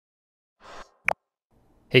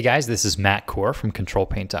Hey guys, this is Matt Core from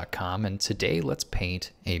Ctrl+Paint.com, and today let's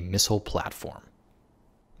paint a missile platform.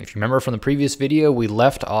 If you remember from the previous video, we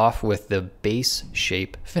left off with the base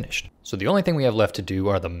shape finished. So the only thing we have left to do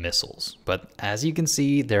are the missiles, but as you can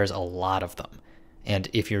see, there's a lot of them. And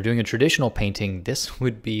if you're doing a traditional painting, this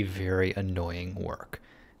would be very annoying work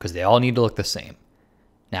because they all need to look the same.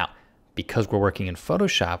 Now, because we're working in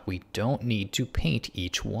Photoshop, we don't need to paint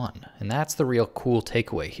each one, and that's the real cool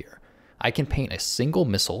takeaway here. I can paint a single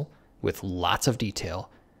missile with lots of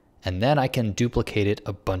detail, and then I can duplicate it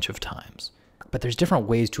a bunch of times. But there's different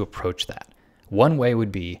ways to approach that. One way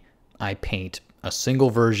would be I paint a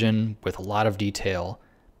single version with a lot of detail,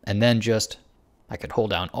 and then I could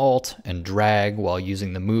hold down Alt and drag while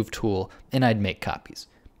using the Move tool, and I'd make copies.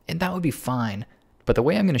 And that would be fine, but the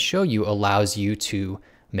way I'm going to show you allows you to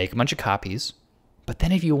make a bunch of copies, but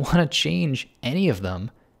then if you want to change any of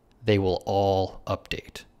them, they will all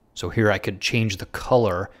update. So here I could change the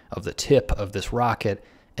color of the tip of this rocket,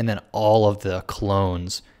 and then all of the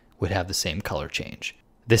clones would have the same color change.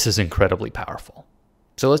 This is incredibly powerful.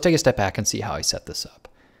 So let's take a step back and see how I set this up.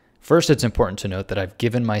 First, it's important to note that I've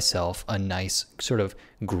given myself a nice sort of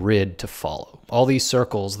grid to follow. All these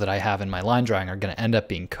circles that I have in my line drawing are going to end up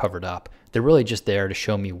being covered up. They're really just there to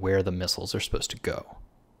show me where the missiles are supposed to go.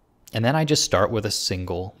 And then I just start with a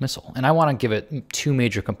single missile, and I want to give it two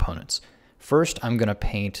major components. First, I'm going to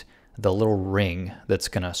paint the little ring that's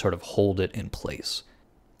going to sort of hold it in place.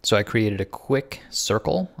 So I created a quick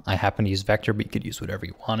circle. I happen to use vector, but you could use whatever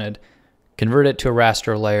you wanted. Convert it to a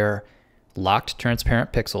raster layer, locked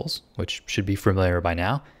transparent pixels, which should be familiar by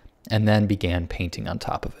now, and then began painting on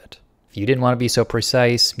top of it. If you didn't want to be so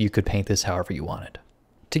precise, you could paint this however you wanted.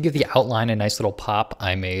 To give the outline a nice little pop,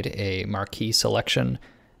 I made a marquee selection,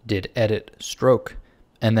 did edit stroke,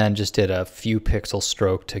 and then just did a few pixel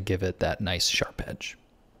stroke to give it that nice sharp edge.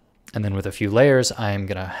 And then with a few layers, I'm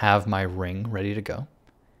gonna have my ring ready to go.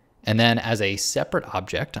 And then as a separate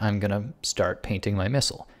object, I'm gonna start painting my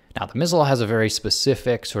missile. Now the missile has a very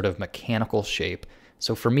specific sort of mechanical shape.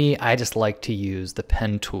 So for me, I just like to use the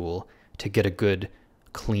pen tool to get a good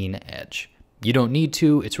clean edge. You don't need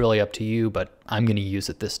to, it's really up to you, but I'm gonna use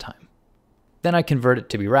it this time. Then I convert it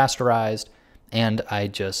to be rasterized, and I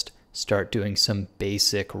just start doing some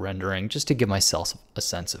basic rendering just to give myself a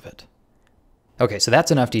sense of it. Okay, so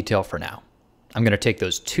that's enough detail for now. I'm going to take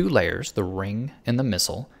those two layers, the ring and the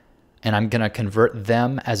missile, and I'm going to convert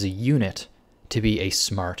them as a unit to be a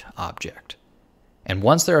smart object. And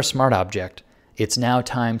once they're a smart object, it's now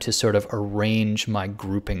time to sort of arrange my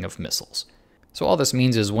grouping of missiles. So all this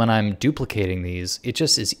means is when I'm duplicating these, it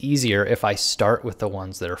just is easier if I start with the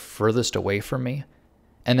ones that are furthest away from me,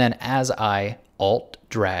 and then as I Alt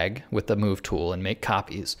drag with the Move tool and make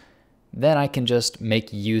copies, then I can just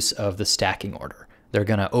make use of the stacking order. They're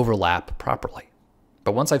going to overlap properly.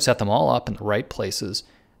 But once I've set them all up in the right places,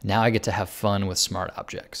 now I get to have fun with smart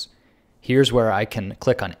objects. Here's where I can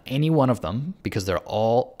click on any one of them because they're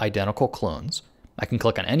all identical clones. I can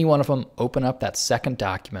click on any one of them, open up that second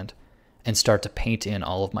document, and start to paint in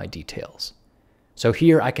all of my details. So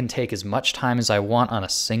here I can take as much time as I want on a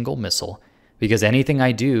single missile because anything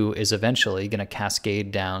I do is eventually going to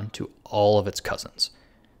cascade down to all of its cousins.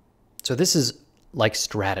 So this is like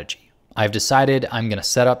strategy. I've decided I'm going to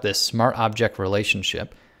set up this smart object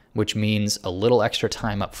relationship, which means a little extra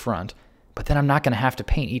time up front, but then I'm not going to have to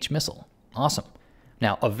paint each missile. Awesome.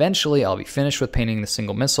 Now, eventually I'll be finished with painting the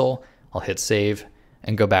single missile. I'll hit save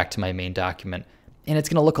and go back to my main document, and it's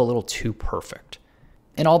going to look a little too perfect.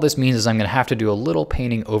 And all this means is I'm going to have to do a little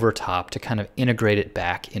painting over top to kind of integrate it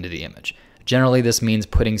back into the image. Generally, this means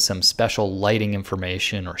putting some special lighting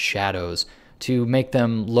information or shadows to make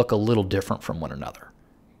them look a little different from one another.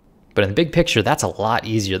 But in the big picture, that's a lot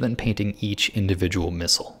easier than painting each individual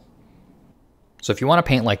missile. So if you want to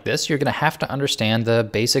paint like this, you're going to have to understand the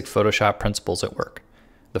basic Photoshop principles at work.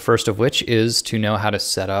 The first of which is to know how to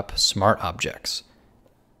set up smart objects.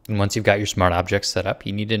 And once you've got your smart objects set up,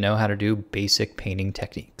 you need to know how to do basic painting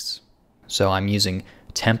techniques. So I'm using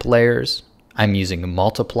temp layers, I'm using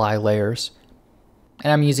multiply layers,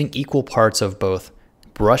 and I'm using equal parts of both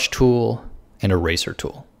brush tool and eraser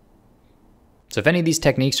tool. So if any of these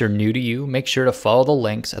techniques are new to you, make sure to follow the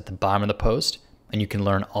links at the bottom of the post and you can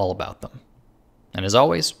learn all about them. And as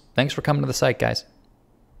always, thanks for coming to the site, guys.